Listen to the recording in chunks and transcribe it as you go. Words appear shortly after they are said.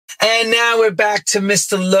And now we're back to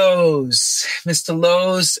Mr. Lowe's. Mr.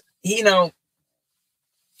 Lowe's,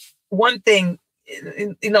 one thing,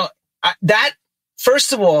 that,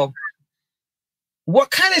 first of all,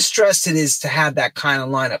 what kind of stress it is to have that kind of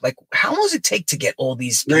lineup? Like, how long does it take to get all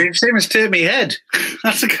these people? Same as turn me head.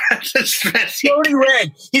 That's a stress. Turning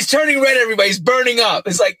red. He's turning red, everybody. He's burning up.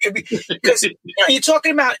 It's like, because you're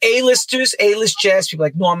talking about A-listers, A-list jazz people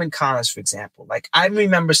like Norman Connors, for example. Like, I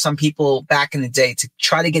remember some people back in the day to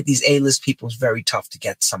try to get these A-list people is very tough to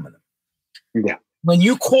get some of them. Yeah. When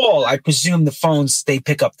you call, I presume they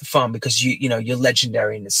pick up the phone because you're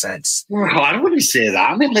legendary in a sense. Well, I wouldn't say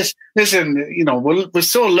that. I mean, listen, we're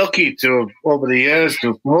so lucky to have, over the years, to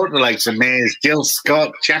have promoted the likes of Mays, Jill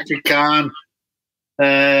Scott, Chaka Khan,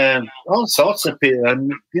 all sorts of people,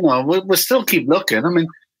 and we still keep looking. I mean,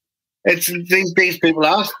 it's these people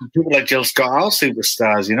like Jill Scott are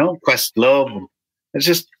superstars. Questlove. And it's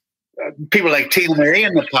just people like Tina Marie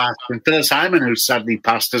in the past, and Phyllis Hyman, who sadly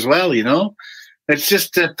passed as well. It's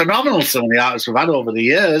just phenomenal, some of the artists we've had over the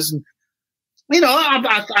years. And,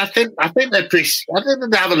 I think they appreciate. I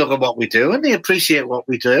think they have a look at what we do, and they appreciate what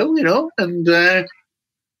we do. And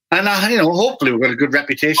hopefully we've got a good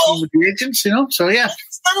reputation with the agents. So yeah,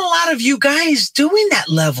 there's not a lot of you guys doing that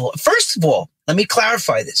level. First of all, let me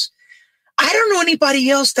clarify this. I don't know anybody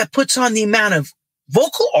else that puts on the amount of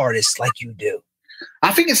vocal artists like you do.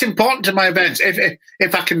 I think it's important to my events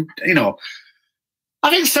if I can, I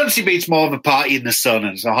think Sunset Beat's more of a party in the sun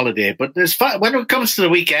and it's a holiday. But when it comes to the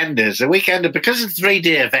weekender, because it's a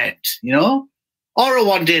 3-day event, or a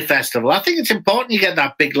 1-day festival, I think it's important you get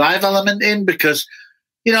that big live element in because,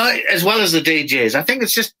 as well as the DJs. I think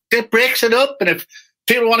it breaks it up. And if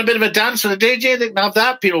people want a bit of a dance with a DJ, they can have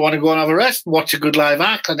that. People want to go and have a rest and watch a good live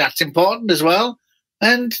act, and that's important as well.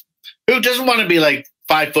 And who doesn't want to be like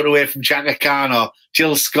 5 foot away from Chaka Khan or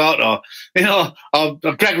Jill Scott or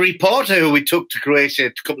Gregory Porter, who we took to Croatia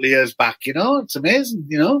a couple of years back. It's amazing.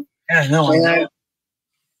 Yeah, no,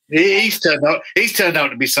 he's turned out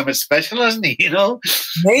to be something special, hasn't he?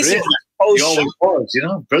 Amazing. He always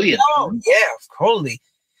was. Brilliant. Oh yeah, totally.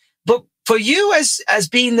 But for you, as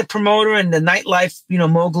being the promoter and the nightlife,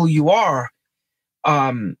 mogul you are,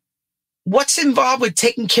 what's involved with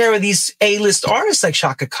taking care of these A-list artists like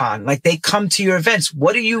Chaka Khan? Like, they come to your events.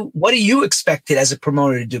 What do you expected as a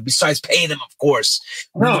promoter to do besides pay them, of course?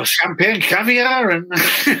 No, champagne, caviar, and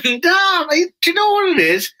no. Do you know what it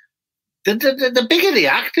is? The bigger the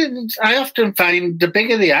act, I often find the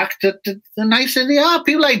bigger the act, the nicer they are.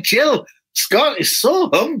 People like Jill Scott is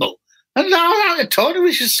so humble. And now I told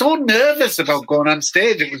her she was so nervous about going on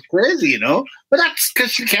stage. It was crazy, But that's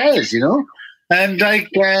because she cares, And like,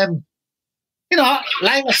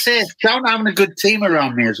 like I said, down having a good team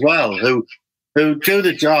around me as well, who do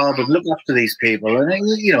the job and look after these people. And,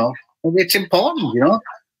 it's important,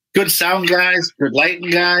 Good sound guys, good lighting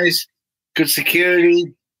guys, good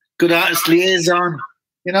security, good artist liaison,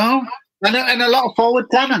 and a lot of forward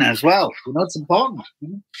planning as well. It's important.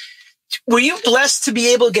 Were you blessed to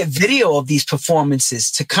be able to get video of these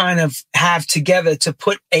performances to kind of have together to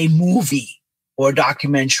put a movie or a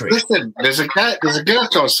documentary? Listen, there's a girl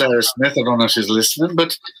called Sarah Smith. I don't know if she's listening,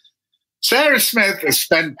 but Sarah Smith has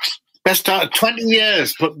spent best part of 20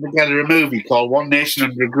 years putting together a movie called One Nation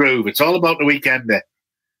Under a Groove. It's all about the weekender.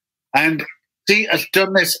 And she has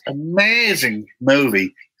done this amazing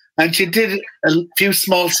movie. And she did a few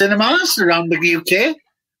small cinemas around the UK,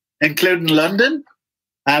 including London.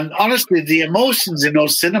 And honestly, the emotions in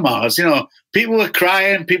those cinemas, people were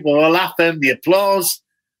crying, people were laughing, the applause,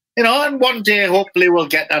 and one day, hopefully, we'll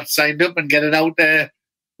get that signed up and get it out there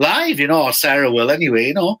live, or Sarah will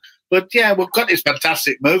anyway, But yeah, we've got this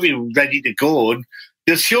fantastic movie ready to go, and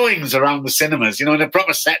there's showings around the cinemas, in a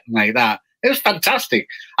proper setting like that. It was fantastic.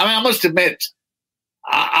 I mean, I must admit,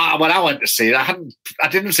 when I went to see it, I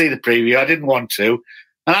didn't see the preview, I didn't want to.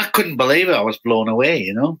 And I couldn't believe it. I was blown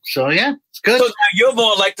away, So, yeah, it's good. So now you're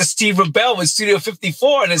more like the Steve Rebell with Studio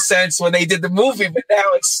 54 in a sense when they did the movie, but now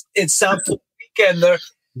it's South Weekender.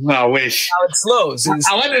 No, I wish. Now it's Lowe's.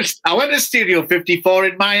 I went to Studio 54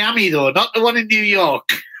 in Miami, though, not the one in New York.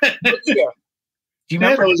 Do you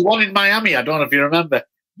remember? There was one in Miami. I don't know if you remember.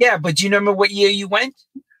 Yeah, but do you remember what year you went?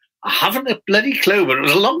 I haven't a bloody clue, but it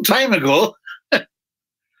was a long time ago.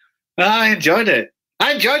 I enjoyed it.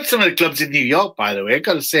 I enjoyed some of the clubs in New York, by the way, I've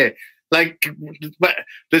got to say. Like,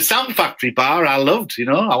 the Sound Factory bar, I loved,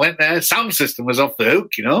 I went there. Sound system was off the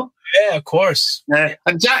hook, Yeah, of course. And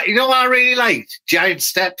you know what I really liked? Giant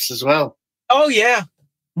Steps as well. Oh, yeah.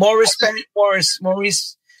 Maurice.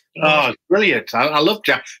 Oh, brilliant. I love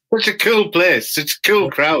jazz. Such a cool place, such a cool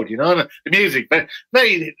crowd, the music,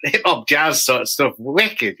 very hip-hop jazz sort of stuff,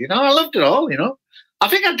 wicked, I loved it all, I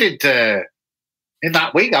think I did in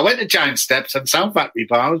that week. I went to Giant Steps and Sound Factory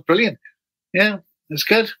Bar. It was brilliant. Yeah, it was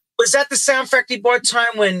good. Was that the Sound Factory Bar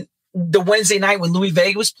time when the Wednesday night when Louis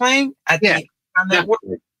Vega was playing at the network?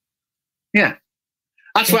 Yeah.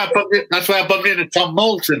 That's where I bumped into Tom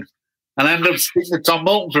Moulton. And I ended up speaking to Tom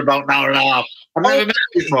Moulton for about an hour and a half. I've never met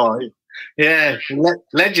him before. Yeah,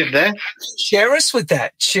 legend there. Share us with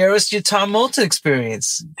that. Share us your Tom Moulton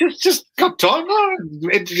experience. Just got talking.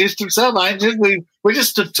 Introduced himself. We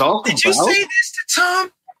just stood talking. Did you say this to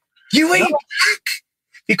Tom? You ain't black?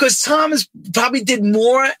 Because Tom probably did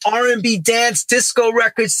more R&B, dance, disco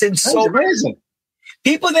records than so amazing.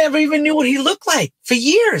 People never even knew what he looked like for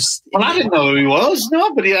years. Well, I didn't know who he was.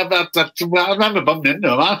 No, but I remember bumping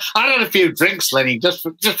into him. I had a few drinks, Lenny, just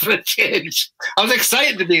for a change. I was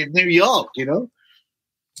excited to be in New York, you know.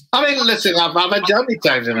 I mean, listen, I've had many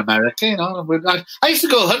times in America, you know. I used to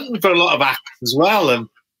go hunting for a lot of acts as well, and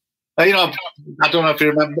you know, I don't know if you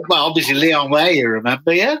remember. Well, obviously Leon Way, you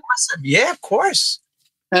remember, yeah? Yeah, of course.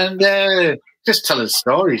 And just telling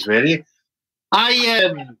stories, really.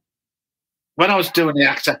 When I was doing the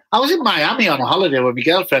actor, I was in Miami on a holiday with my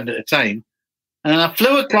girlfriend at the time, and I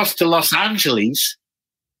flew across to Los Angeles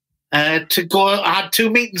to go. I had 2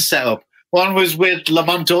 meetings set up. One was with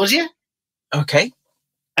Lamont Dozier. Okay.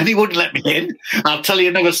 And he wouldn't let me in. I'll tell you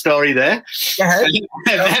another story there. Sure.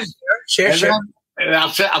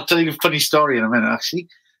 I'll tell you a funny story in a minute, actually.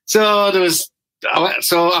 So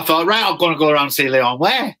I thought, right, I'm going to go around and see Leon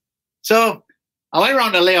Ware. So I went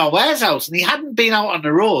around to Leon Ware's house, and he hadn't been out on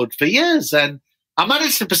the road for years. And I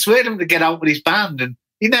managed to persuade him to get out with his band, and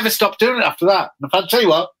he never stopped doing it after that. And I'll tell you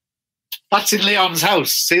what, that's in Leon's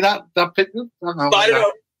house. See that picture?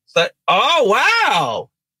 Oh, wow.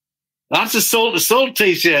 That's a Soul to Soul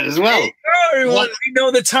t-shirt as well. Hey, everyone, we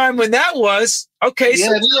know the time when that was. Okay,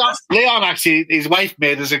 yeah, so Leon actually, his wife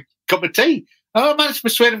made us a cup of tea. I managed to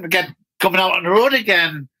persuade him to get coming out on the road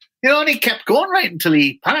again. You know, and he kept going right until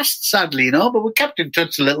he passed, sadly, you know, but we kept in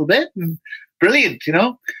touch a little bit. And brilliant, you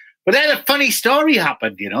know. But then a funny story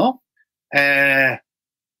happened, you know. I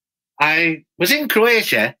was in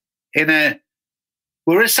Croatia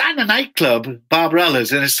we were assigned a nightclub,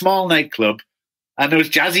 Barbarella's, in a small nightclub. And there was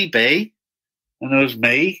Jazzy B, and there was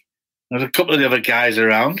me. There was a couple of the other guys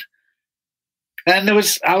around. And I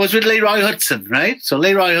was with Leroy Hudson, right? So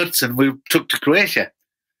Leroy Hudson, we took to Croatia.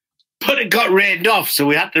 But it got rained off, so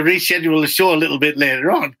we had to reschedule the show a little bit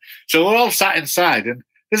later on. So we're all sat inside, and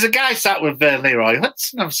there's a guy sat with Leroy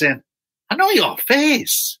Hudson. I'm saying, I know your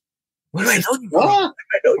face. What do I know you for? I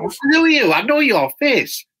know you. I know your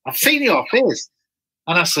face. I've seen your face.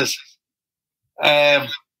 And I says,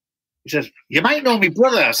 he says, you might know me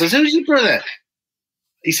brother. I says, who's your brother?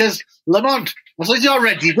 He says, Lamont. I says, you're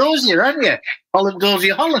Reggie Dozier, aren't you? Holland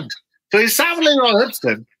Dozier, Holland. So he's sat with Leroy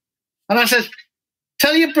Hudson. And I says,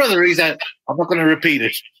 tell your brother. He said, I'm not going to repeat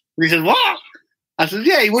it. And he said, what? I said,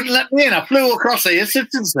 yeah, he wouldn't let me in. I flew across here, such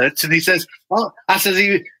and such. And he says, oh, I said,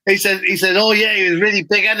 he said, oh yeah, he was really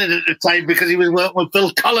big-headed at the time because he was working with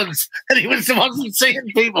Phil Collins and he wasn't seeing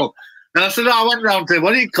people. And I said, I went round to,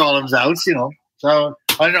 what do you call him's house, you know? So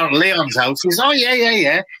I went round to Leon's house. He says, oh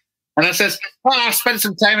yeah. And I says, well, I spent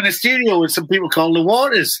some time in the studio with some people called The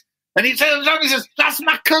Waters. And he says, that's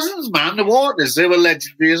my cousins, man, The Waters. They were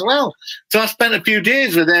legendary as well. So I spent a few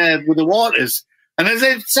days with The Waters. And as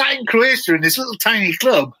they sat in Croatia in this little tiny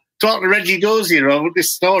club, talking to Reggie Dozier about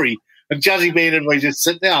this story, and Jazzy B and everybody just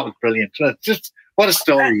sitting there, it was brilliant. Just what a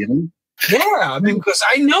story, you know? Yeah, I mean, because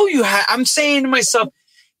I know you had, I'm saying to myself,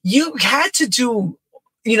 you had to do,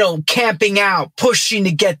 you know, camping out, pushing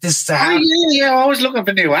to get this to happen. Yeah, I was looking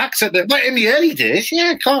for new acts in the early days,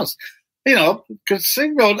 yeah, of course. You know, because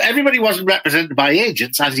everybody wasn't represented by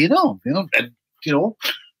agents, as you know. And you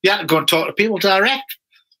had to go and talk to people direct.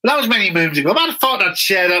 But that was many moons ago. But I thought I'd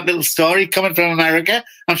share that little story coming from America.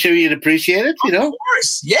 I'm sure you'd appreciate it, you know. Of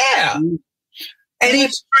course, yeah. Any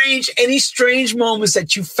strange moments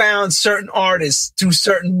that you found certain artists through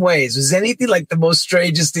certain ways? Was anything like the most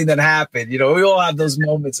strangest thing that happened? You know, we all have those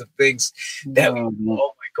moments of things that, oh my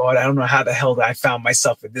God, I don't know how the hell I found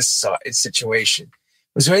myself in this situation.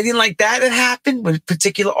 Was there anything like that happened with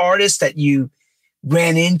particular artists that you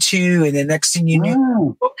ran into and the next thing you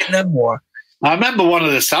knew, booking them more? I remember one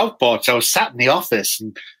of the Southports. I was sat in the office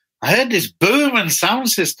and I heard this booming sound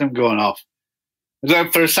system going off. It was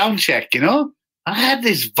like for a sound check, you know? I had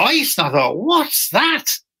this voice and I thought, what's that?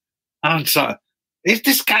 And so,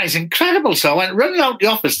 this guy's incredible. So I went running out the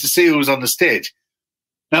office to see who was on the stage.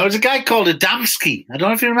 Now, there was a guy called Adamski. I don't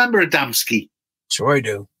know if you remember Adamski. Sure I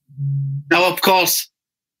do. Now, of course,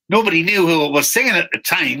 nobody knew who was singing at the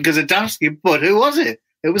time because Adamski, but who was it?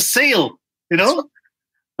 It was Seal, you know?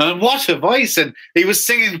 And what a voice. And he was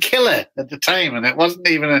singing Killer at the time, and it wasn't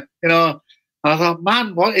even I thought,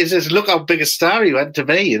 man, what is this? Look how big a star he went to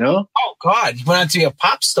be, Oh, God. He went on to be a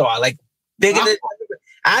pop star, like bigger than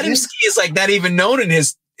Adamski is like not even known in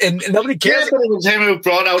his, and nobody cares. Yeah, but it was him who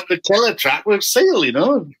brought out the Killer track with Seal, It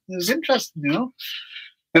was interesting,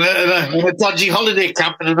 And a dodgy holiday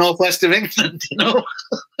camp in the northwest of England,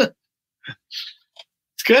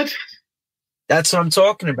 It's good. That's what I'm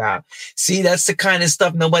talking about. See, that's the kind of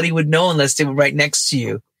stuff nobody would know unless they were right next to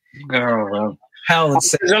you. Oh, well. Hell,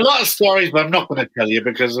 there's a lot of stories, but I'm not going to tell you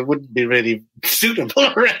because it wouldn't be really suitable,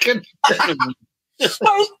 I reckon.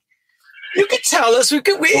 Well, you can tell us.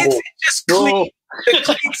 It's just clean. The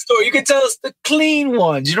clean story. You can tell us the clean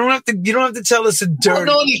ones. You don't have to tell us the dirty.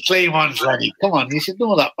 Not only clean ones, Lenny. Come on, you should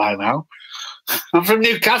know that by now. I'm from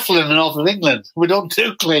Newcastle in the north of England. We don't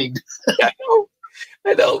do clean. I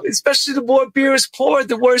know. Especially the more beer is poured,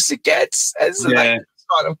 the worse it gets. Of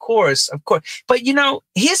course. But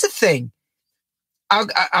here's the thing.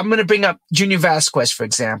 I'm going to bring up Junior Vasquez, for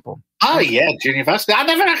example. Oh, yeah, Junior Vasquez. I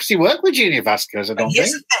never actually worked with Junior Vasquez, I don't think.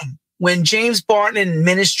 Here's the thing. When James Barton and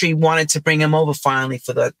Ministry wanted to bring him over finally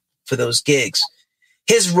for those gigs,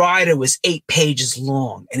 his rider was 8 pages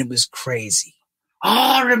long, and it was crazy. Oh,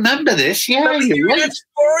 I remember this. Yeah, you're right. That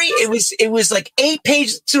story? It was like 8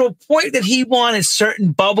 pages to a point that he wanted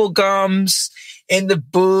certain bubble gums in the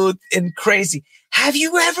booth and crazy. Have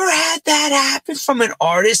you ever had that happen from an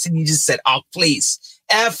artist and you just said, "Oh, please,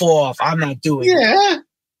 F off, I'm not doing it"? Yeah.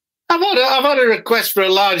 I've had a request for a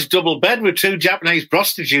large double bed with 2 Japanese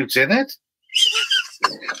prostitutes in it.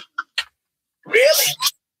 Really?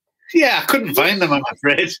 Yeah, I couldn't find them, I'm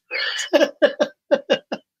afraid.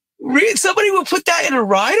 Really? Somebody would put that in a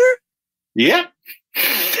rider? Yeah.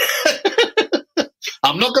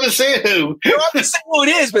 I'm not going to say who. You don't have to say who it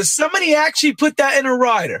is, but somebody actually put that in a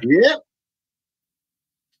rider. Yeah.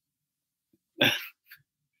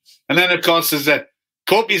 And then, of course, there's a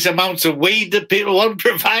copious amounts of weed that people won't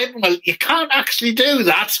provide. Well, you can't actually do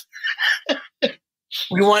that.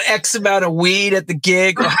 We want X amount of weed at the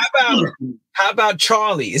gig. Or how about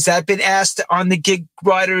Charlie? Has that been asked on the gig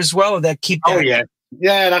rider as well? Or that keep that? Oh, yeah.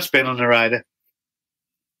 Yeah, that's been on the rider.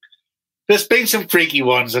 There's been some freaky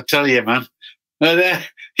ones, I tell you, man. Okay.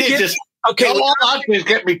 All I have to do is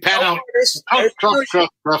get me pen out.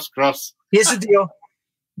 Cross. Here's the deal.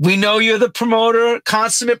 We know you're the promoter,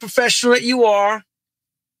 consummate professional that you are.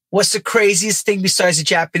 What's the craziest thing besides the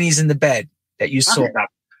Japanese in the bed that you saw?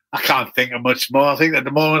 I can't think of much more. I think at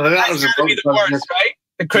the moment that was the worst, right?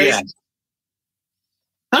 The craziest. Yeah.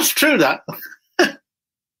 That's true, that.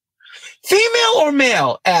 Female or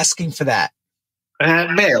male asking for that?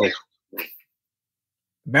 Male.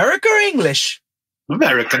 America or English?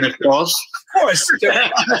 American, of course. Of course.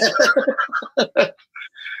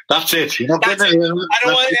 That's it. I don't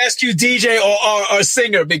want to ask you DJ or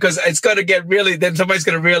singer because it's going to get really, then somebody's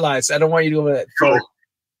going to realize. I don't want you to go that.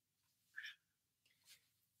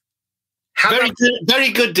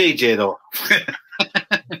 Very good DJ, though.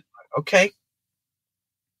 Okay.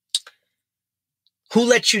 Who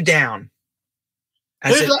let you down?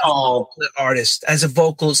 As an artist, as a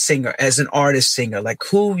vocal singer, as an artist singer, like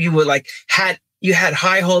who you were like, you had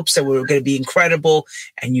high hopes that were going to be incredible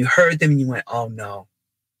and you heard them and you went, oh no.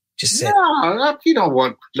 No, you know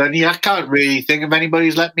what, Lenny, I can't really think of anybody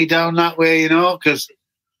who's let me down that way, because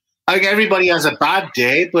I think everybody has a bad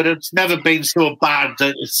day, but it's never been so bad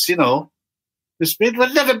that it's, I think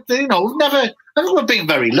we've been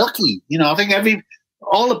very lucky. I think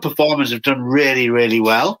all the performers have done really, really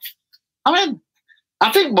well. I mean,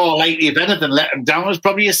 I think more likely, if anything, let them down was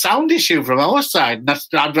probably a sound issue from our side. And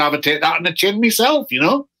I'd rather take that on the chin myself,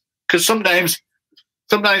 because sometimes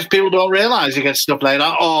people don't realise you get stuff like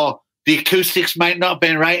that, or the acoustics might not have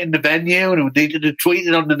been right in the venue and we needed to tweet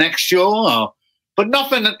it on the next show. But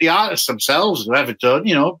nothing that the artists themselves have ever done,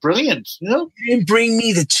 brilliant. You didn't bring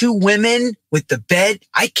me the 2 women with the bed.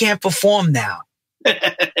 I can't perform now.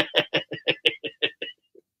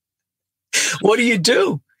 What do you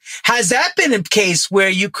do? Has that been a case where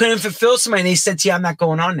you couldn't fulfill somebody and they said to you, I'm not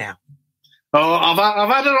going on now? Oh,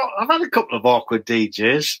 I've had a couple of awkward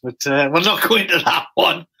DJs, but we're not going to that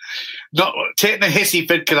one. Not taking a hissy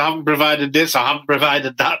fit because I haven't provided this, I haven't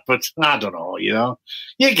provided that, but I don't know, You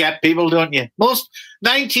get people, don't you?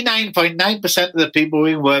 99.9% of the people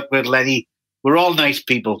we work with, Lenny, we're all nice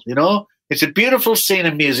people, It's a beautiful scene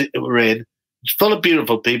of music that we're in. It's full of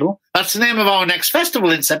beautiful people. That's the name of our next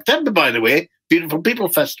festival in September, by the way, Beautiful People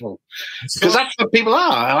Festival. Because that's what people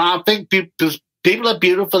are. And I think people are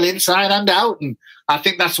beautiful inside and out, and I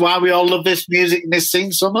think that's why we all love this music and this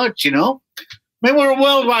scene so much, I mean, we're a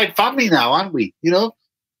worldwide family now, aren't we,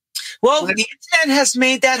 Well, the internet has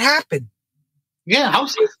made that happen. Yeah,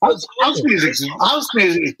 house music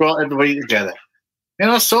has brought everybody together. You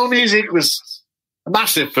know, soul music was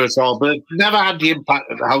massive first of all, but it never had the impact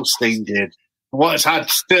that the house thing did. What it's had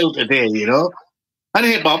still today, you know. And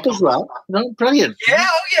hip hop as well. You know, brilliant. Yeah,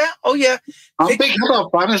 oh yeah. I'm a big hip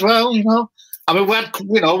hop fan as well, you know. I mean,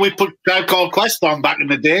 we put Tribe Called Quest on back in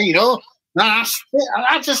the day, you know.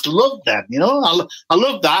 I just love them, you know. I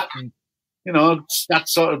love that, and, you know, that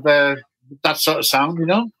sort of sound, you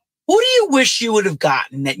know. Who do you wish you would have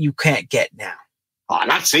gotten that you can't get now? Oh,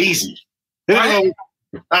 that's easy.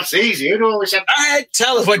 That's easy. Who do I wish? All right,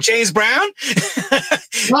 tell us. What, James Brown?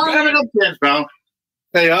 No, I never got James Brown.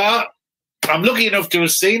 They are. I'm lucky enough to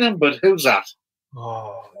have seen him, but who's that?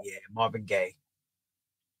 Oh, yeah, Marvin Gaye.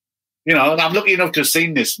 You know, and I'm lucky enough to have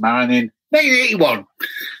seen this man in 1981.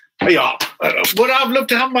 Yeah. Would I have loved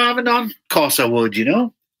to have Marvin on? Of course I would, you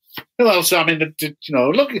know. Who else? I mean, you know,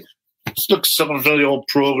 look at some of the old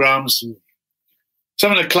programs, and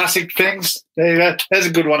some of the classic things. There's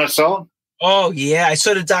a good one I saw. Oh, yeah. I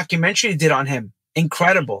saw the documentary you did on him.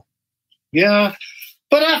 Incredible. Yeah.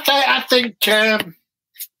 But I think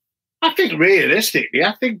realistically,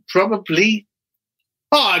 I think probably.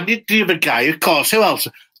 Oh, the other guy, of course. Who else?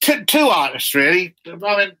 Two artists, really. I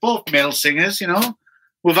mean, both male singers, you know.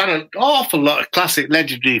 We've had an awful lot of classic,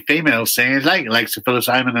 legendary female singers, like Phyllis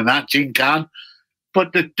Hyman and that, Jean Carn.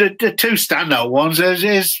 But the two standout ones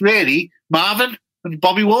is really Marvin and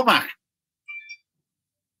Bobby Womack.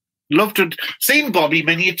 Loved to seen Bobby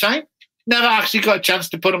many a time. Never actually got a chance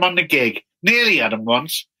to put him on the gig. Nearly had him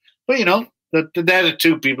once. But, you know, they're the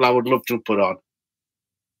two people I would love to have put on.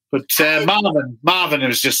 But Marvin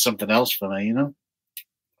was just something else for me, you know.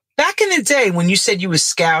 Back in the day when you said you were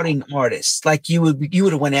scouting artists, like you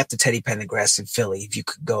would have went after Teddy Pendergrass in Philly if you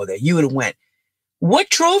could go there. You would have went. What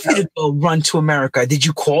drove you to go run to America? Did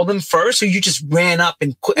you call them first, or you just ran up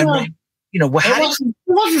and put? No. And, you know, There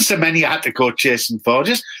wasn't so many I had to go chasing for.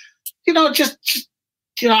 Just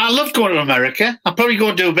I love going to America. I'll probably go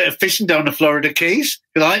and do a bit of fishing down the Florida Keys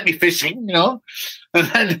because I like me fishing, you know, and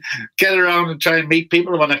then get around and try and meet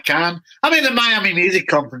people when I can. I mean, the Miami Music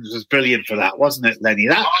Conference was brilliant for that, wasn't it, Lenny?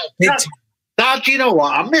 That you know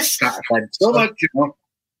what? I missed that event so much, you know.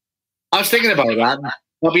 I was thinking about that.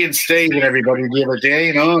 I'll be in stage with everybody the other day,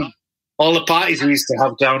 you know. All the parties we used to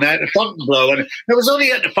have down there at the Fontainebleau. And it was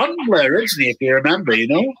only at the Fontainebleau originally, if you remember, you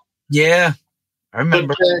know. Yeah, I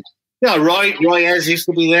remember. But, Roy Ayers used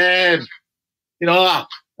to be there. You know,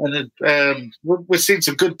 and we've seen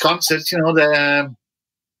some good concerts, you know.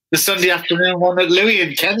 The Sunday afternoon one that Louis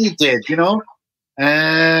and Kenny did, you know,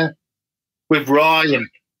 with Roy. And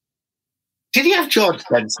did he have George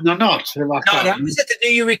Benson or not? No, that was at the New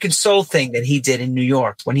Eureka Soul thing that he did in New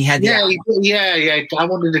York when he had. Yeah. I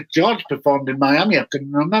wondered if George performed in Miami. I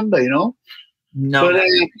couldn't remember, you know. No, but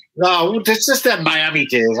it's just them Miami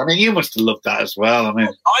days. I mean, you must have loved that as well. I mean,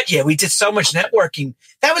 oh yeah, we did so much networking.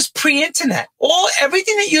 That was pre-internet.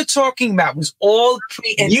 Everything that you're talking about was all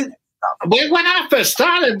pre-internet. When I first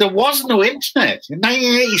started, there was no internet in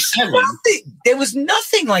 1987. There was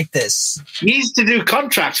nothing like this. We used to do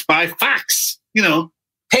contracts by fax, you know.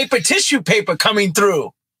 Tissue paper coming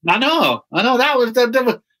through. I know. That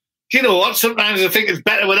was. You know what? Sometimes I think it's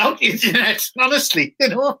better without the internet. Honestly, you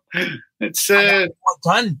know, it's. I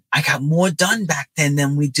got more done back then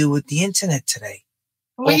than we do with the internet today.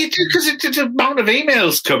 Well, you do because the amount of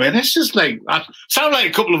emails come in. It's just like I sound like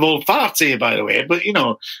a couple of old farts here, by the way. But you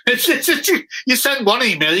know, it's you send one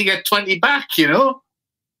email, you get 20 back. You know,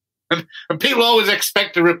 and people always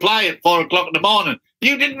expect a reply at 4 o'clock in the morning.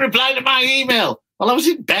 You didn't reply to my email. Well, I was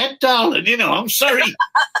in bed, darling. You know, I'm sorry.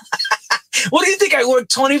 What do you think? I work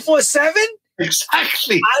 24/7?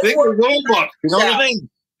 Exactly. I think we're robot. You know what I mean?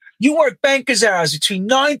 You work banker's hours between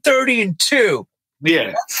 9:30 and 2.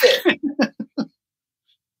 Yeah, that's it.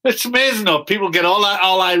 It's amazing though. People get all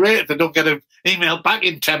irate if they don't get an email back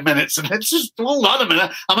in 10 minutes, and it's just hold on a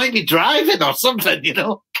minute. I might be driving or something, you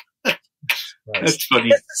know. That's funny.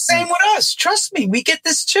 It's the same with us. Trust me, we get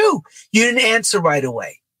this too. You didn't answer right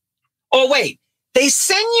away. Oh wait, they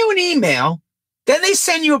send you an email, then they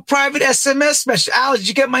send you a private SMS message. Al, did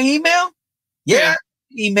you get my email? Yeah.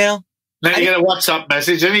 Email. Then you get a WhatsApp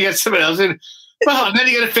message, then you get something else in. Well, and then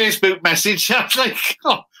you get a Facebook message. I was like,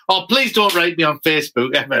 oh, please don't write me on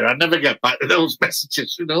Facebook ever. I never get back to those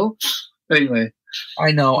messages, you know. Anyway.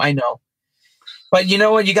 I know. But you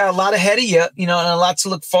know what? You got a lot ahead of you, you know, and a lot to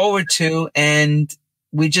look forward to. And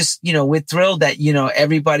we just, you know, we're thrilled that, you know,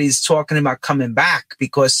 everybody's talking about coming back,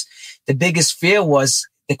 because the biggest fear was,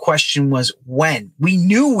 the question was when. We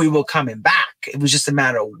knew we were coming back. It was just a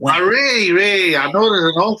matter of when. I know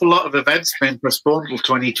there's an awful lot of events being postponed till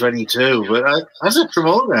 2022, but as a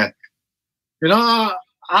promoter,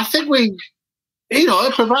 I think we,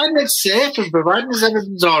 providing it's safe and providing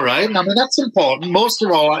everything's all right, I mean, that's important. Most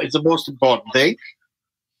of all, that is the most important thing.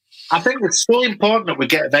 I think it's so important that we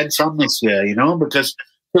get events on this year, because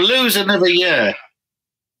to lose another year,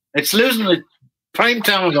 it's losing the prime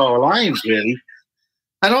time of our lives, really.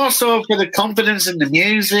 And also for the confidence in the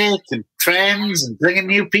music and trends and bringing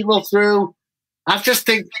new people through. I just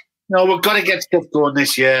think, we've got to get stuff going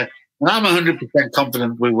this year. And I'm 100%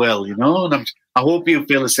 confident we will, and I hope you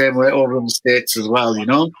feel the same way over in the States as well,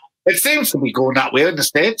 It seems to be going that way in the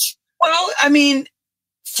States. Well, I mean,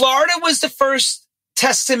 Florida was the first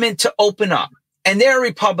testament to open up, and they're a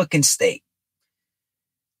Republican state.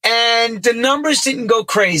 And the numbers didn't go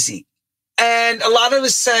crazy. And a lot of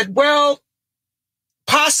us said, well,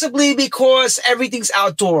 possibly because everything's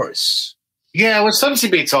outdoors. Yeah, well,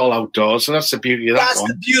 Sunset Beach's all outdoors, so that's the beauty of that That's one.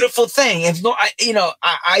 the beautiful thing.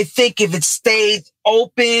 I think if it stayed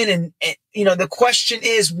open and the question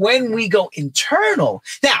is when we go internal.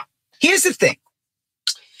 Now, here's the thing.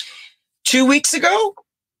 2 weeks ago,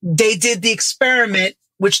 they did the experiment,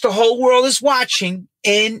 which the whole world is watching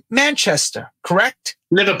in Manchester, correct?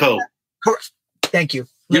 Liverpool. Correct. Thank you.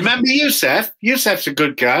 You remember Youssef? Youssef's a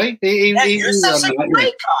good guy. Youssef's a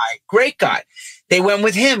great guy. Great guy. They went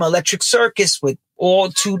with him, Electric Circus, with all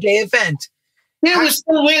 2-day event. Yeah, we're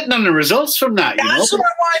still waiting on the results from that. That's what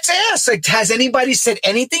I wanted to ask. Like, has anybody said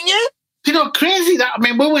anything yet? Crazy that. I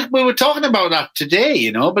mean, we were talking about that today,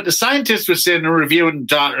 but the scientists were saying they're reviewing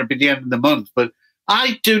data at the end of the month. But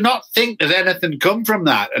I do not think there's anything come from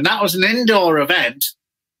that. And that was an indoor event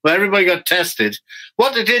where everybody got tested.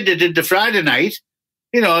 What they did the Friday night.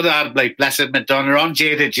 They had like Blessed Madonna on,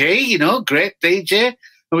 J to J, great DJ.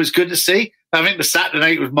 It was good to see. I think the Saturday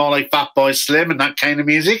night was more like Fatboy Slim and that kind of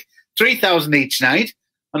music. 3,000 each night.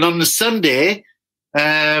 And on the Sunday,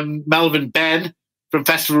 Melvin Ben from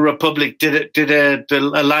Festival Republic did a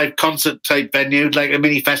live concert type venue, like a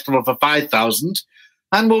mini festival for 5,000.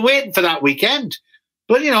 And we're waiting for that weekend.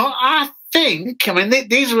 But, I think,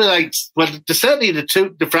 these were certainly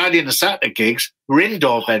the Friday and the Saturday gigs were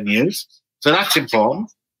indoor venues. So that's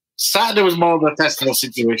important. Saturday was more of a festival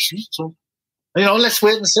situation. So, let's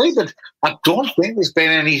wait and see. But I don't think there's been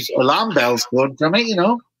any alarm bells going from it,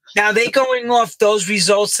 Now, they going off those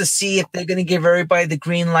results to see if they're going to give everybody the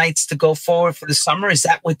green lights to go forward for the summer? Is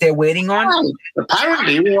that what they're waiting on? Well,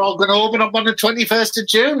 apparently, we're all going to open up on the 21st of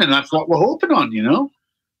June, and that's what we're hoping on,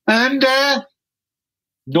 And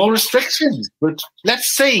no restrictions. But let's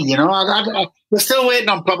see, we're still waiting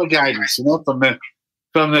on proper guidance,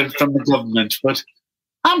 from the government, but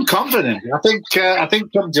I'm confident. I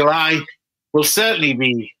think come July we'll certainly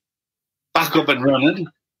be back up and running.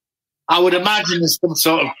 I would imagine there's some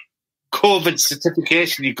sort of COVID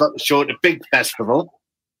certification you've got to show at a big festival.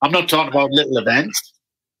 I'm not talking about little events.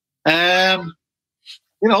 We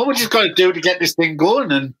just got to do to get this thing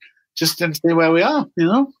going and just see where we are.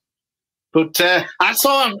 But I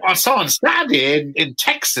saw on Saturday in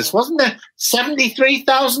Texas, wasn't there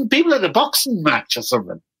 73,000 people at a boxing match or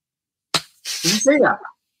something? Did you see that?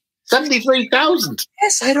 73,000.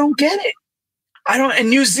 Yes, I don't get it. And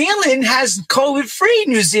New Zealand has COVID-free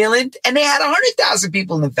New Zealand, and they had 100,000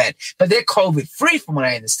 people in the event, but they're COVID-free from what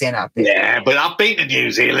I understand out there. Yeah, but I've been to New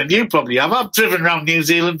Zealand. You probably have. I've driven around New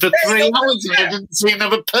Zealand for 3 hours and I didn't see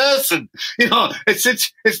another person.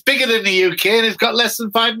 It's bigger than the UK and it's got less than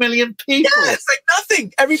 5 million people. Yeah, it's like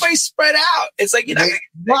nothing. Everybody's spread out. It's like,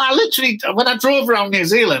 Well, I literally, when I drove around New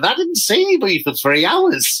Zealand, I didn't see anybody for 3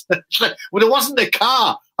 hours. Well, it wasn't a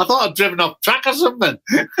car. I thought I'd driven off track or something.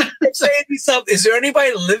 Say something. Is there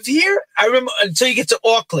anybody that live here? I remember until you get to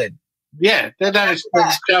Auckland. Yeah,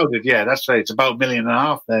 it's crowded. Yeah, that's right. It's about 1.5 million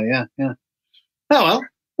there. Yeah. Oh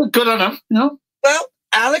well, good on them. Well,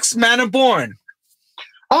 Alex Manaborn.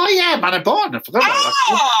 Oh yeah, Manaborn. I forgot about that.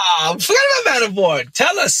 I forgot about Manaborn.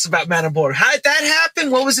 Tell us about Manaborn. How did that happen?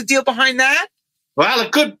 What was the deal behind that? Well, a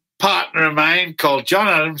good partner of mine called John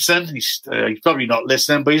Adamson. He's probably not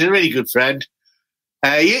listening, but he's a really good friend.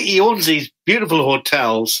 He owns these beautiful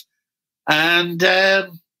hotels, and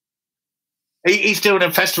he's doing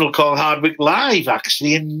a festival called Hardwick Live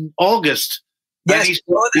actually in August. Yes,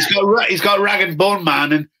 he's got Rag and Bone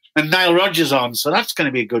Man and Nile Rodgers on, so that's going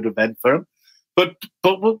to be a good event for him. But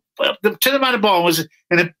the To the Manaborn was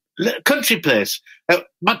in a country place. To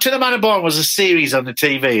the Manaborn was a series on the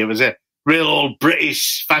TV. It was a real old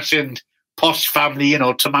British fashioned posh family,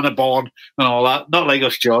 to Manaborn and all that, not like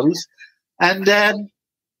us Geordies. And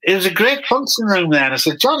it was a great function room there. And I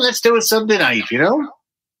said, John, let's do it Sunday night,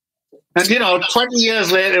 And, 20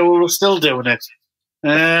 years later, we were still doing it.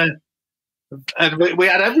 And we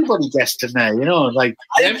had everybody guest in there,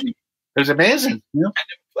 it was amazing.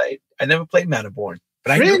 I never played Matterborn.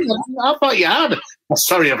 But really? I thought you had.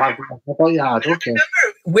 Sorry, I thought you had. Okay.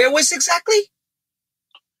 Where was exactly?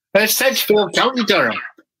 Sedgefield, County Durham,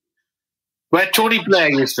 where Tony Blair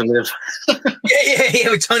used to live. yeah,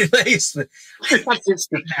 where Tony Blair used to live.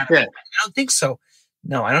 Yeah. I don't think so.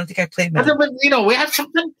 No, I don't think I played Matterborn. We had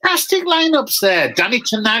some fantastic lineups there. Danny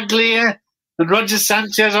Tenaglia and Roger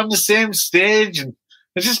Sanchez on the same stage, and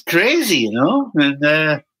it's just crazy,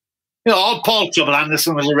 And Paul Trouble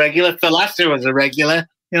Anderson was a regular. Phil Astor was a regular.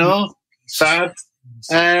 Sad.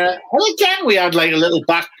 And again, we had like a little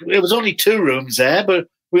back. It was only 2 rooms there, but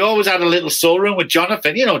we always had a little soul room with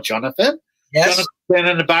Jonathan. Jonathan. Yes.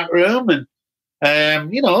 Jonathan in the back room, and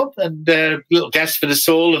little guests for the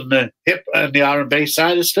soul and the hip and the R&B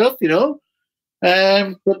side of stuff. But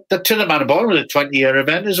the To the Matterborn was a 20-year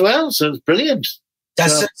event as well, so it was brilliant.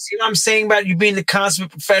 See what I'm saying about you being the consummate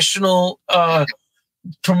professional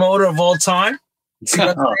promoter of all time? See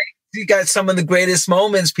what I'm saying? You got some of the greatest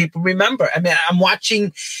moments people remember. I mean, I'm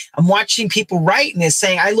watching people write and they're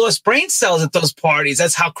saying, I lost brain cells at those parties.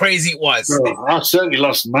 That's how crazy it was. Oh, I certainly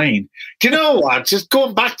lost mine. Do you know what? Just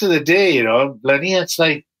going back to the day, Lenny, it's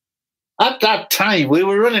like at that time we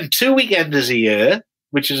were running 2 weekenders a year,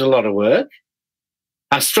 which is a lot of work.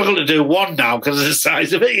 I struggle to do one now because of the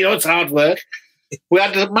size of it. It's hard work. We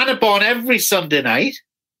had the Matterborn every Sunday night.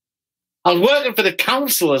 I was working for the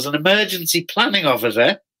council as an emergency planning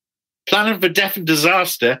officer, planning for death and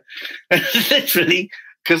disaster. Literally,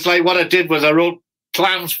 because what I did was I wrote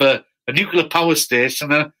plans for a nuclear power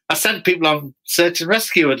station, and I sent people on search and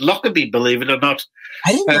rescue at Lockerbie, believe it or not.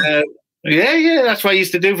 I didn't know. Yeah, that's what I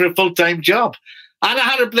used to do for a full-time job. And I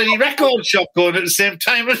had a bloody record shop going at the same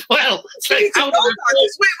time as well. It's like,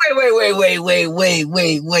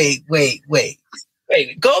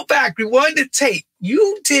 wait. Go back. Rewind the tape.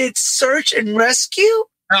 You did search and rescue?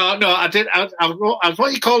 No, I did. I was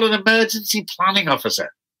what you call an emergency planning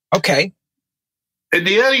officer. Okay. In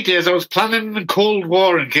the early days, I was planning the Cold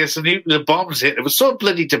War in case the nuclear bombs hit. It was so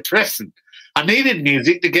bloody depressing. I needed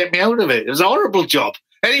music to get me out of it. It was a horrible job.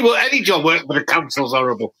 Any job working for the council's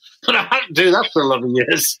horrible. But I had to do that for a lot of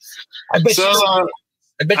years. I was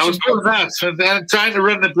doing that, and then trying to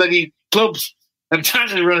run the bloody clubs and trying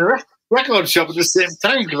to run a record shop at the same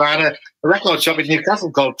time, because I had a record shop in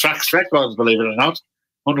Newcastle called Trax Records, believe it or not.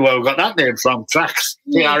 Wonder where we got that name from, Trax,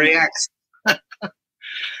 T-R-A-X.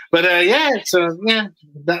 But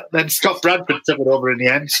then Scott Bradford took it over in the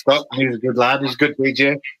end. Scott, he was a good lad, he's a good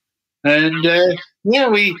DJ. And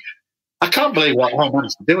I can't believe what I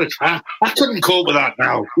managed to do it. I couldn't cope with that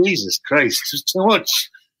now. Jesus Christ, it's too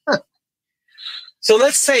much. So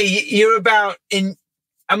let's say you're about in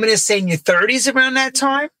your 30s around that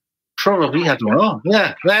time? Probably, I don't know.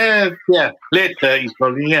 Yeah, late 30s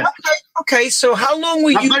probably, yeah. Okay, so how long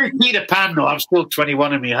were you... I'm very Peter Pan, though. I'm still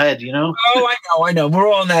 21 in my head, Oh, I know. We're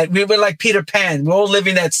all in that. We were like Peter Pan. We're all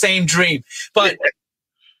living that same dream. But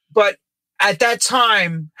at that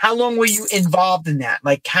time, how long were you involved in that?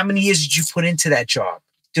 Like, how many years did you put into that job?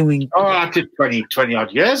 I did 20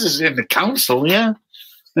 odd years in the council, yeah.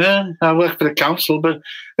 Yeah, I worked for the council, but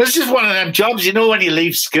it's just one of them jobs, when you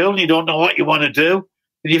leave school and you don't know what you want to do,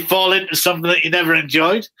 and you fall into something that you never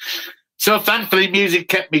enjoyed. So thankfully, music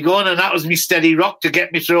kept me going, and that was my steady rock to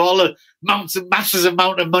get me through all the massive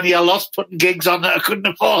amount of money I lost putting gigs on that I couldn't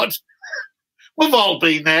afford. We've all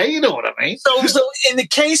been there, you know what I mean? So in the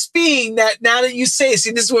case being that, now that you say,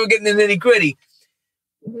 see, this is where we're getting into the nitty-gritty,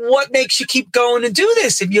 what makes you keep going and do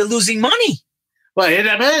this if you're losing money? Well, in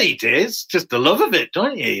the early days, just the love of it,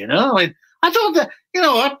 don't you? I thought that,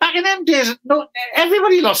 back in them days,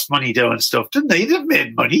 everybody lost money doing stuff, didn't they? They didn't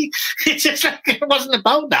make money. It's just like, it wasn't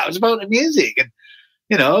about that. It was about the music.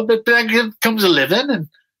 And, but then comes a living, and,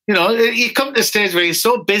 you come to a stage where you're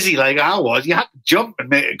so busy like I was, you have to jump and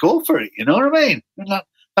make a go for it, you know what I mean? And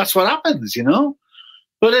that's what happens,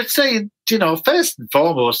 But it's saying, first and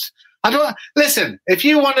foremost, listen, if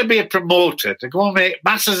you want to be a promoter to go and make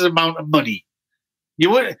massive amount of money, you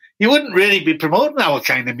wouldn't really be promoting our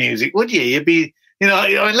kind of music, would you? You'd be,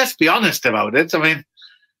 let's be honest about it. I mean,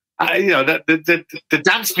 the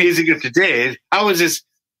dance music of today, ours is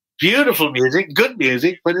beautiful music, good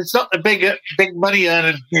music, but it's not the big money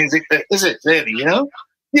earning music, is it? Really, You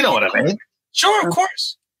know what I mean? Sure, of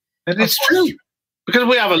course, and it's true because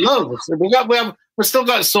we have a love. We've still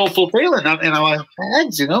got a soulful feeling in our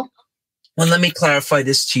heads, Well, let me clarify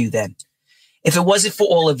this to you then. If it wasn't for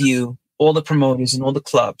all of you, all the promoters and all the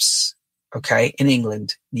clubs, okay, in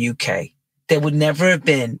England, the UK, there would never have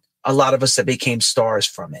been a lot of us that became stars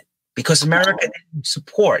from it. because America didn't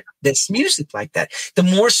support this music like that. The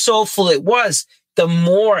more soulful it was, the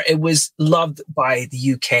more it was loved by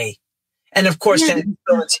the UK. And of course, then it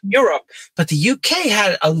fell into Europe. But the UK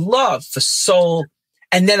had a love for soul.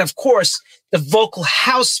 And then, of course, the vocal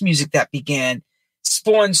house music that began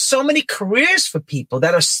spawned so many careers for people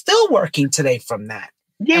that are still working today from that.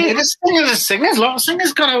 Yeah, the singers, a lot of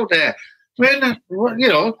singers got out there. When,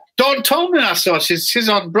 Dawn Tolman, I saw, she's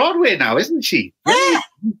on Broadway now, isn't she? Yeah.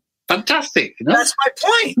 Fantastic, That's my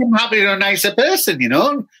point. I'm happy you're a nicer person,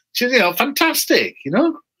 She's, fantastic,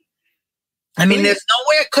 I mean, there's no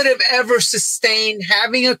way I could have ever sustained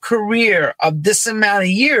having a career of this amount of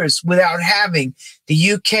years without having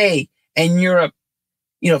the UK and Europe,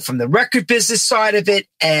 from the record business side of it,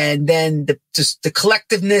 and then the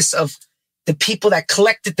collectiveness of the people that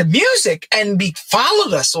collected the music and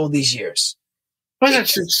followed us all these years. Well,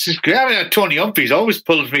 it's great. I mean, Tony Humphries always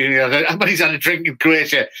pulls me. Everybody's had a drink in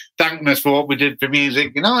Croatia, thanking us for what we did for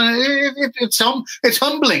music. It's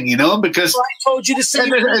humbling, because I told you the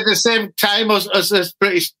same. At the same time as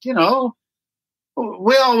British, we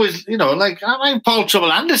always, Paul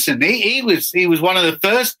Trouble Anderson. He was one of the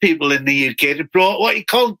first people in the UK to brought what he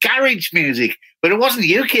called garage music, but it wasn't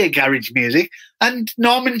UK garage music. And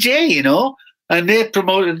Norman J, and they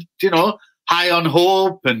promoted, High on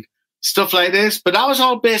Hope and stuff like this, but that was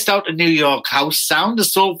all based out of New York house sound, the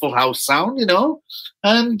soulful house sound,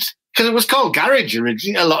 and because it was called garage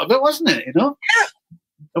originally, a lot of it, wasn't it? Yeah,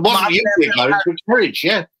 it wasn't UK garage, but garage,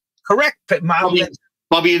 yeah, correct. But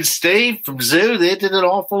Bobby and Steve from Zoo, they did an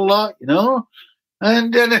awful lot,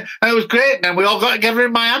 and it was great. And then we all got together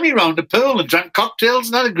in Miami around the pool and drank cocktails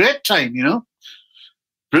and had a great time,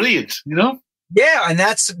 brilliant, Yeah, and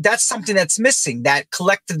that's something that's missing, that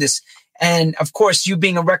collectiveness. And of course, you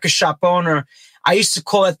being a record shop owner, I used to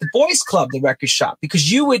call it the boys club, the record shop,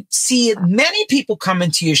 because you would see many people come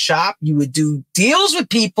into your shop. You would do deals with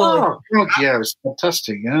people. Oh, yeah, it was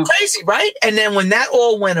fantastic. Yeah. Crazy, right? And then when that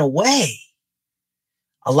all went away,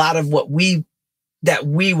 a lot of what we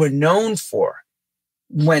were known for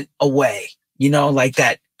went away, like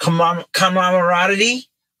that camaraderie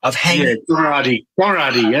of hanging. Yeah,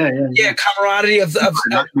 camaraderie, yeah, camaraderie of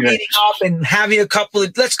meeting up and having a couple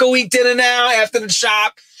of, let's go eat dinner now after the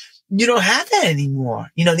shop. You don't have that anymore.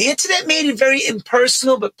 The internet made it very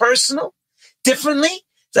impersonal, but personal differently.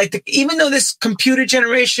 Like even though this computer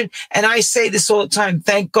generation, and I say this all the time,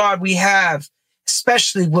 thank God we have,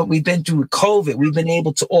 especially what we've been through with COVID, we've been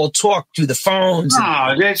able to all talk through the phones.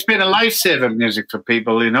 It's been a lifesaver music for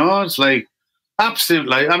people, It's like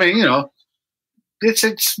absolutely, I mean,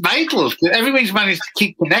 it's vital. Everybody's managed to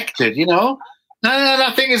keep connected, No,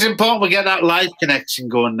 I think it's important we get that live connection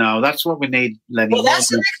going now. That's what we need, Lenny. Well, that's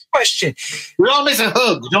the next question. We all miss a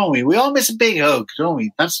hug, don't we? We all miss a big hug, don't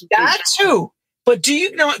we? That too. But do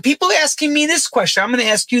you know, people asking me this question, I'm going to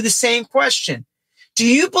ask you the same question. Do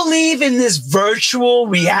you believe in this virtual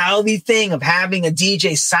reality thing of having a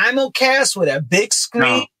DJ simulcast with a big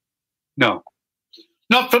screen? No.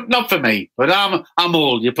 Not for me, but I'm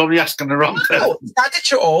old. You're probably asking the wrong person. No, it's not that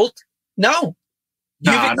you're old. No.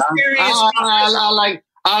 I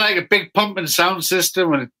like a big pumping sound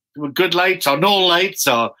system with good lights or no lights,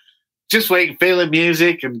 or just where you can feel the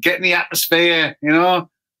music and get in the atmosphere, I'm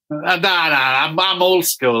old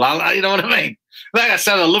school. You know what I mean? Like I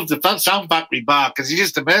said, I love the Sound Factory bar because you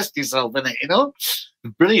just immerse yourself in it,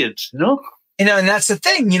 Brilliant, And that's the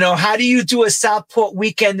thing, how do you do a Southport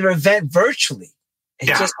Weekender event virtually?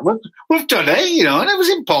 We've done it, and it was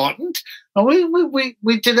important. And we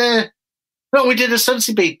did a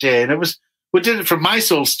Sunset Beat day, and we did it from My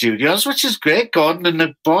Soul Studios, which is great. Gordon and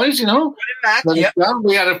the boys, We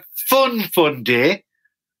had a fun day,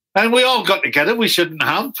 and we all got together. We shouldn't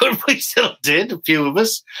have, but we still did. A few of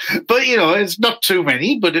us, but it's not too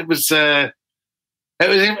many. But it was at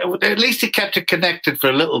least it kept it connected for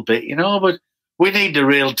a little bit, But we need the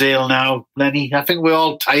real deal now, Lenny. I think we're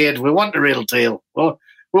all tired. We want the real deal. Well,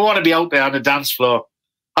 we want to be out there on the dance floor,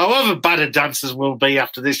 however bad the dancers will be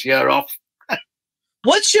after this year off.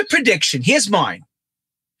 What's your prediction? Here's mine.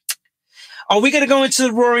 Are we going to go into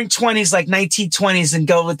the roaring 20s like 1920s and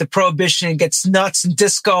go with the prohibition and get nuts and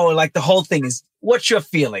disco, or like the whole thing is? What's your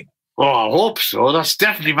feeling? Oh, I hope so. That's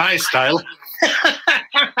definitely my style. That's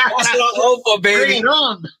what I hope for, baby. Bring it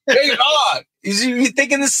on. Bring it on. You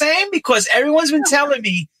thinking the same? Because everyone's been telling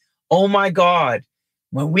me, oh my God,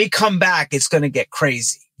 when we come back, it's going to get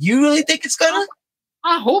crazy. You really think it's going to?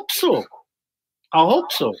 I hope so. I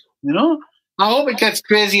hope it gets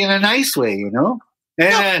crazy in a nice way, And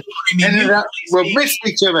we've missed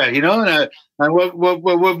each other, and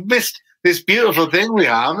we've missed this beautiful thing we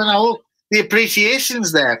have, and I hope the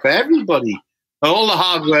appreciation's there for everybody. all the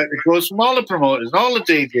hard work that goes from all the promoters, all the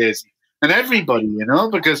DJs, and everybody,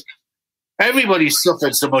 because everybody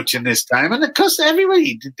suffered so much in this time. And of course,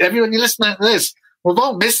 everybody listening to this, we've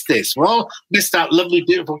all missed this. We've all missed that lovely,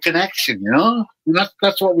 beautiful connection, And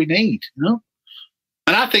that's what we need, And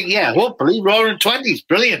I think, hopefully, Roaring 20s,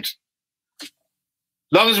 brilliant. As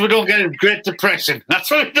long as we don't get a Great Depression.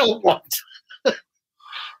 That's what we don't want.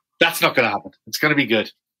 That's not going to happen. It's going to be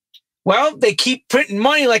good. Well, they keep printing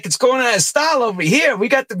money like it's going out of style over here. We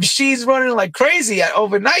got the machines running like crazy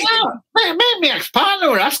overnight. Yeah, my ex-partner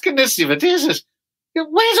were asking this the other day. Says,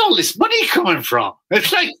 where's all this money coming from?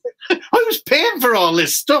 It's like, who's paying for all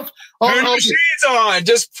this stuff? Turn the machines on,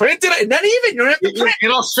 just print it. Not even, you don't have to print.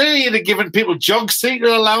 In Australia, they're giving people job seeker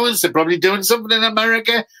allowance. They're probably doing something in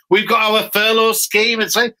America. We've got our furlough scheme.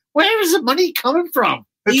 It's like, where is the money coming from?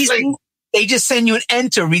 They just send you an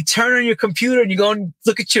enter, return on your computer, and you go and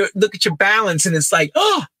look at your balance, and it's like,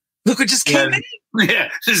 oh, look what just came in. Yeah,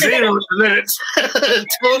 0 minutes.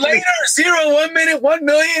 Totally. Later, 0, 1 minute, 1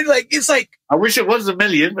 million. Like it's like. I wish it was a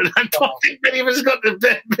million, but I don't think many of us got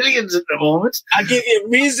the millions at the moment. I'll give you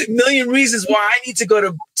a million reasons why I need to go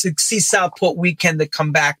to see Southport Weekend to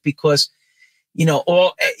come back because,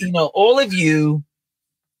 all of you.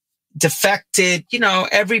 Defected,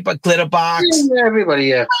 everybody, Glitterbox. Yeah, everybody,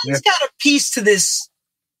 yeah. He's got a piece to this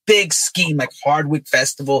big scheme like Hardwick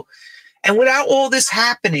Festival. And without all this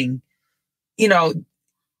happening, that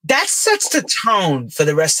sets the tone for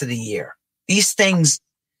the rest of the year. These things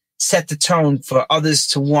set the tone for others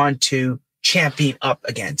to want to champion up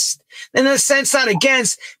against. In a sense, not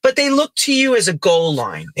against, but they look to you as a goal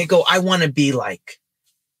line. They go, I want to be like.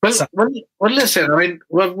 Well, listen, I mean,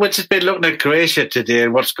 we've just been looking at Croatia today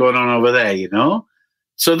and what's going on over there,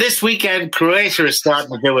 So this weekend, Croatia is starting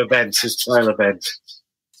to do events, it's trial events.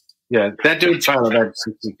 Yeah, they're doing trial events.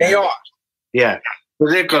 They are. Yeah, but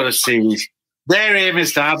they've got a series. Their aim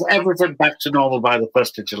is to have everything back to normal by the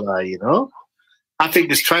 1st of July, I think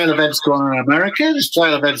there's trial events going on in America, there's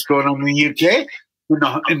trial events going on in the UK,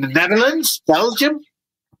 in the Netherlands, Belgium.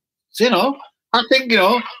 So, I think,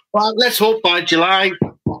 well, let's hope by July,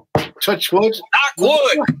 touch wood. Knock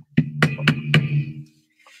wood.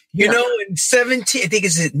 In 17, I think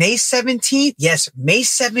it's May 17th? Yes, May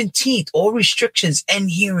 17th, all restrictions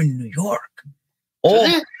end here in New York. All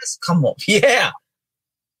this come off. Yeah.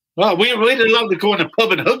 Well, we're allowed to go in a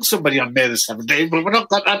pub and hug somebody on May the 17th, but we're not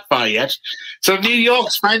got that far yet. So New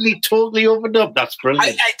York's finally totally opened up. That's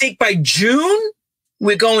brilliant. I think by June,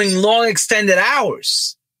 we're going long extended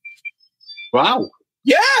hours. Wow.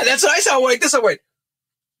 Yeah, that's what I saw. Wait,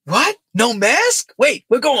 what? No mask? Wait,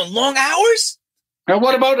 we're going long hours? And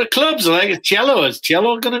what about the clubs? Like Cielo? Is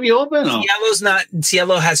Cielo going to be open? Or? Cielo's not.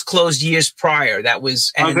 Cielo has closed years prior. That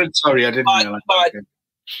was. Sorry, I didn't know. But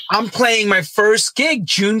I'm playing my first gig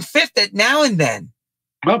June 5th at Now and Then.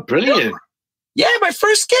 Oh, brilliant. Yeah, my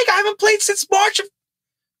first gig. I haven't played since March of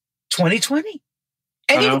 2020.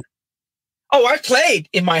 I played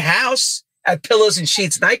in my house at Pillows and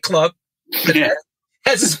Sheets nightclub. Yeah.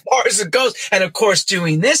 That's as far as it goes. And of course,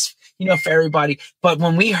 doing this, for everybody. But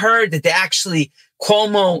when we heard that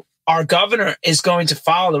Cuomo, our governor, is going to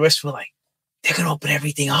follow, the rest were like, they're going to open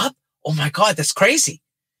everything up? Oh my God, that's crazy.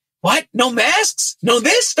 What? No masks? No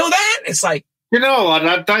this? No that? It's like. You know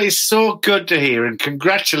what? That is so good to hear. And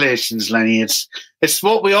congratulations, Lenny. It's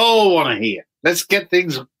what we all want to hear. Let's get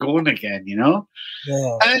things going again,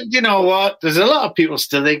 Yeah. And you know what? There's a lot of people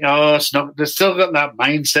still think, it's not. They've still got that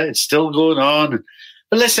mindset. It's still going on.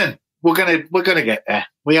 But listen, we're gonna get there.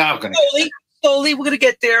 We are gonna slowly. We're gonna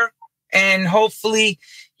get there, and hopefully,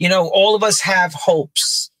 all of us have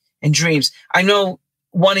hopes and dreams. I know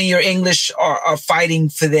one of your English are fighting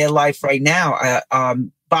for their life right now.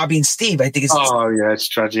 Bobby and Steve, I think it's. Oh yeah, it's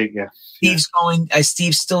tragic. Yeah, Steve's going.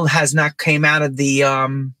 Steve still has not came out of the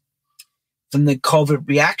from the COVID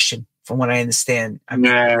reaction, from what I understand.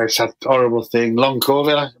 Yeah, it's a horrible thing. Long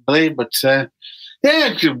COVID, I believe, but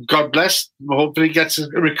God bless. Hopefully he gets a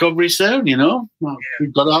recovery soon,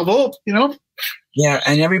 We've got to have hope, Yeah,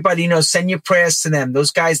 and everybody send your prayers to them.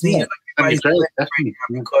 Those guys need it.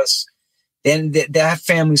 Because then their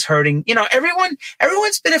families hurting.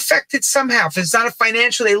 Everyone's been affected somehow. If it's not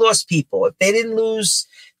financial, they lost people. If they didn't lose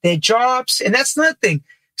their jobs, and that's nothing.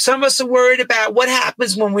 Some of us are worried about what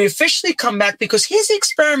happens when we officially come back, because here's the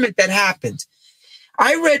experiment that happened.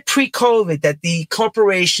 I read pre-COVID that the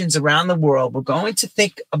corporations around the world were going to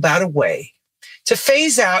think about a way to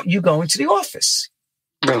phase out you going to the office.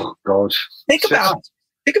 Oh, God. Think about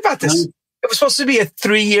this. It was supposed to be a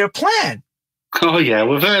 3-year plan. Oh, yeah.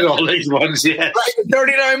 We've heard all these ones, yes. Right, a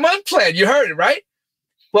 39-month plan. You heard it, right?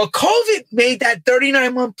 Well, COVID made that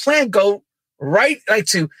 39-month plan go right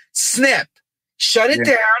to snap. shut it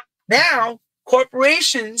down. Now,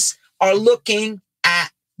 corporations are looking at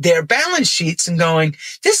their balance sheets and going,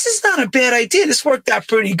 this is not a bad idea. This worked out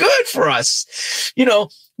pretty good for us. You know,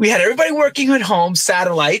 we had everybody working at home,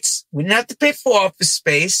 satellites. We didn't have to pay for office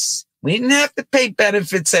space. We didn't have to pay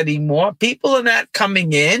benefits anymore. People are not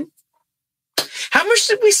coming in. How much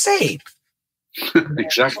did we save?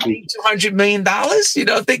 Exactly. $200 million? You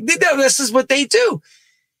know, this is what they do.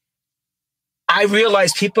 I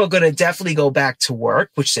realize people are going to definitely go back to work,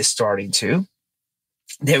 which they're starting to.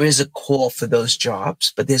 There is a call for those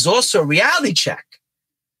jobs, but there's also a reality check.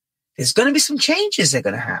 There's going to be some changes that are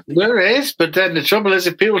going to happen. There is, but then the trouble is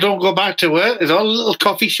if people don't go back to work, there's all the little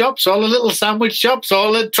coffee shops, all the little sandwich shops,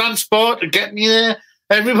 all the transport getting you there.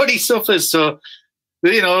 Everybody suffers. So,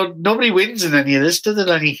 you know, nobody wins in any of this, does it,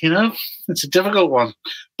 Lenny? You know, it's a difficult one.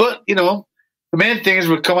 But, you know, the main thing is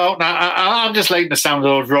we'll come out, and I'm just liking the sound of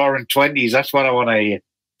those roaring 20s. That's what I want to hear.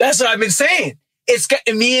 That's what I've been saying. It's got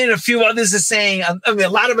me and a few others are saying, I mean, a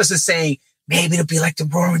lot of us are saying, maybe it'll be like the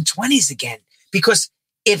roaring 20s again. Because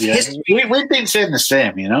if history... We've been saying the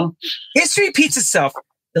same, you know? History repeats itself.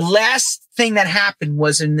 The last thing that happened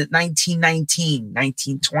was in 1919,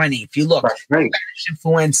 1920. If you look, Spanish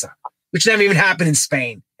influenza, which never even happened in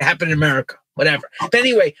Spain. It happened in America, whatever. But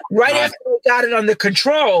anyway, after we got it under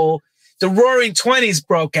control, the roaring 20s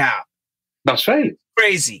broke out. That's right.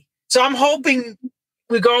 Crazy. So I'm hoping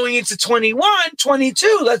we're going into 21,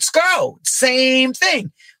 22. Let's go. Same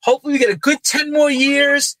thing. Hopefully we get a good 10 more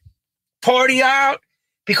years, party out,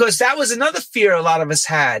 because that was another fear a lot of us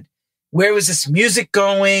had. Where was this music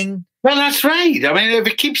going? Well, that's right. I mean, if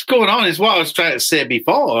it keeps going on, is what I was trying to say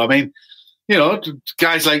before. I mean, you know,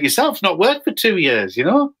 guys like yourself not worked for 2 years, you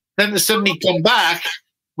know? Then they suddenly come back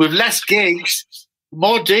with less gigs,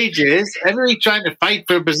 more DJs, everybody trying to fight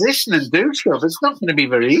for a position and do stuff. It's not going to be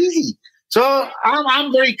very easy. So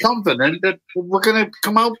I'm very confident that we're going to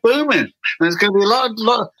come out booming. There's going to be a lot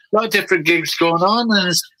of different gigs going on.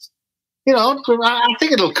 And, you know, I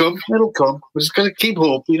think it'll come. It'll come. We're just going to keep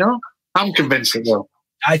hope, you know? I'm convinced it will.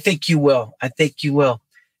 I think you will.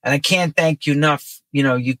 And I can't thank you enough.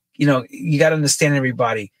 You got to understand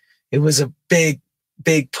everybody. It was a big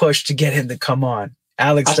push to get him to come on.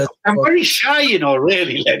 Alex, I'm very shy, you know,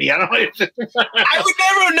 really, Lenny. I would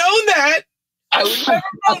never have known that. I would never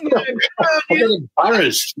have known that. I'm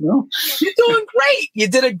embarrassed, you know? You're doing great. You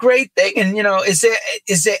did a great thing. And, you know, is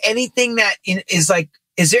there anything that is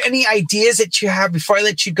there any ideas that you have before I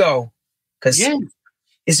let you go?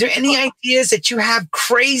 Is there any ideas that you have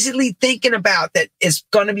crazily thinking about that is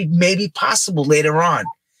going to be maybe possible later on?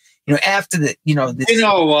 You know, after the, you know. You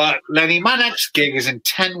know what, Lenny? My next gig is in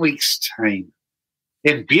 10 weeks' time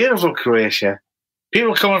in beautiful Croatia.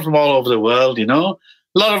 People coming from all over the world, you know.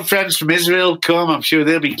 A lot of friends from Israel come. I'm sure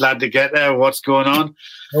they'll be glad to get there. What's going on?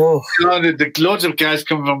 Oh, you know, loads of guys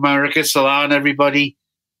coming from America, Salah and everybody.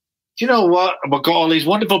 Do you know what? We've got all these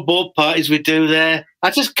wonderful boat parties we do there.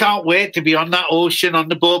 I just can't wait to be on that ocean, on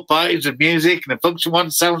the boat parties, the music, and the Function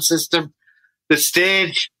One sound system, the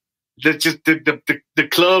stage, the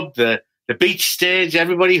club, the beach stage,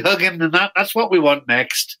 everybody hugging, and that's what we want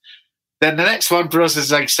next. Then the next one for us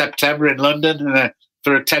is like September in London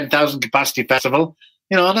for a 10,000 capacity festival.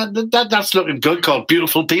 You know, that's looking good, called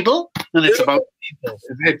Beautiful People. And it's about,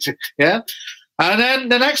 yeah. And then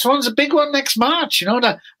the next one's a big one next March. You know,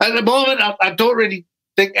 at the moment, I don't really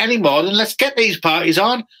think any more than let's get these parties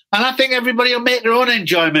on. And I think everybody will make their own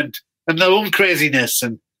enjoyment and their own craziness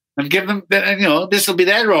and give them, you know, this will be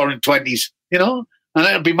their roaring 20s, you know, and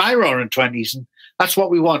it'll be my roaring 20s. And that's what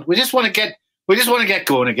we want. We just want to get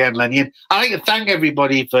going again, Lenny. And I'd like to thank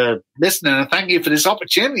everybody for listening and thank you for this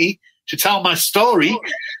opportunity to tell my story.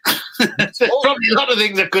 There's probably a lot of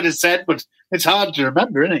things I could have said, but it's hard to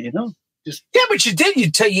remember, isn't it, you know? Yeah, but you did.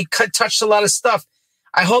 You touched a lot of stuff.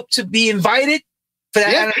 I hope to be invited for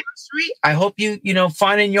that anniversary. I hope you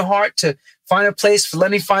find in your heart to find a place for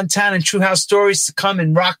Lenny Fontana and True House Stories to come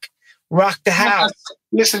and rock the house.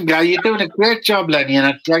 Listen, guy, you're doing a great job, Lenny,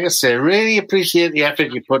 and like I say, really appreciate the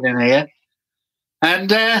effort you put in here.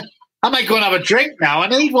 And I might go and have a drink now. I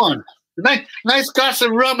need one. Nice glass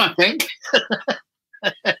of rum, I think.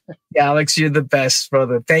 Yeah, Alex, you're the best,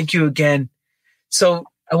 brother. Thank you again. So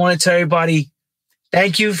I want to tell everybody,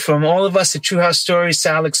 thank you from all of us at True House Stories to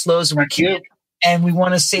Alex Lowe's. And we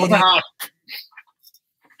want to say that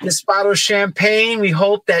this bottle of champagne, we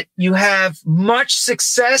hope that you have much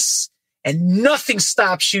success and nothing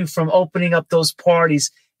stops you from opening up those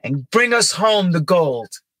parties and bring us home the gold.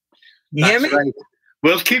 You hear me? Right.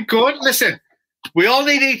 We'll keep going. Listen, we all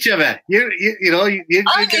need each other. You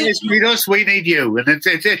guys need us, we need you. And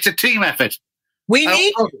it's a team effort. We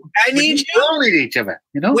need you. I need you. We all need each other,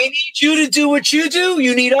 you know? We need you to do what you do.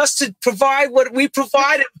 You need us to provide what we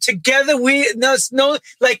provide. And together, no,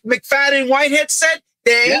 like McFadden and Whitehead said,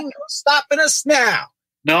 there ain't no stopping us now.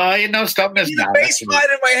 No, ain't no stopping us now. The bass line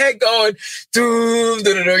in my head going, doom,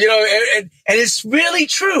 you know, and it's really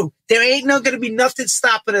true. There ain't going to be nothing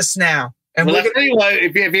stopping us now. And well, I'll tell you what,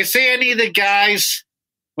 if you see any of the guys,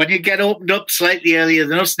 when you get opened up slightly earlier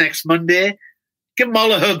than us next Monday, give them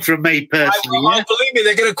all a hug from me personally. Believe me,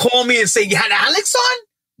 they're going to call me and say, you had Alex on?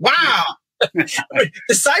 Wow.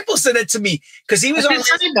 Disciple said it to me because he was on.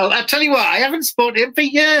 I tell you what, I haven't spoken to him for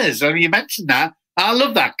years. I mean, you mentioned that. I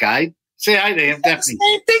love that guy. Say hi to him, definitely.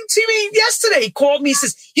 Same thing to me yesterday. He called me and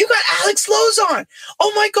says, you got Alex Lowe's on.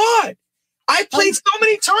 Oh, my God. I played so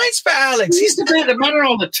many times for Alex. He's the man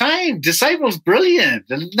all the time. Disciple's brilliant.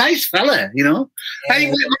 A nice fella, you know. Yeah.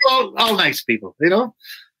 Anyway, we're all nice people, you know.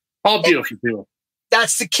 All beautiful people.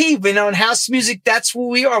 That's the key. You know, in house music, that's who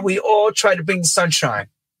we are. We all try to bring the sunshine,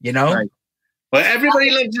 you know. Right. Well,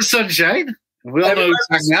 everybody loves the sunshine. We all know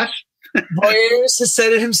that. Boyers has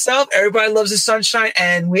said it himself. Everybody loves the sunshine.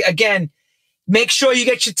 And we, again, make sure you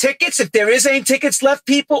get your tickets. If there is any tickets left,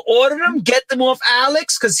 people, order them. Get them off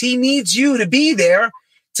Alex because he needs you to be there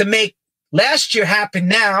to make last year happen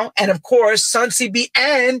now. And, of course, Sun CB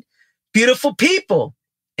and beautiful people.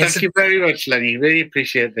 Thank you very much, Lenny. Really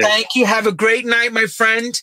appreciate this. Thank you. Have a great night, my friend.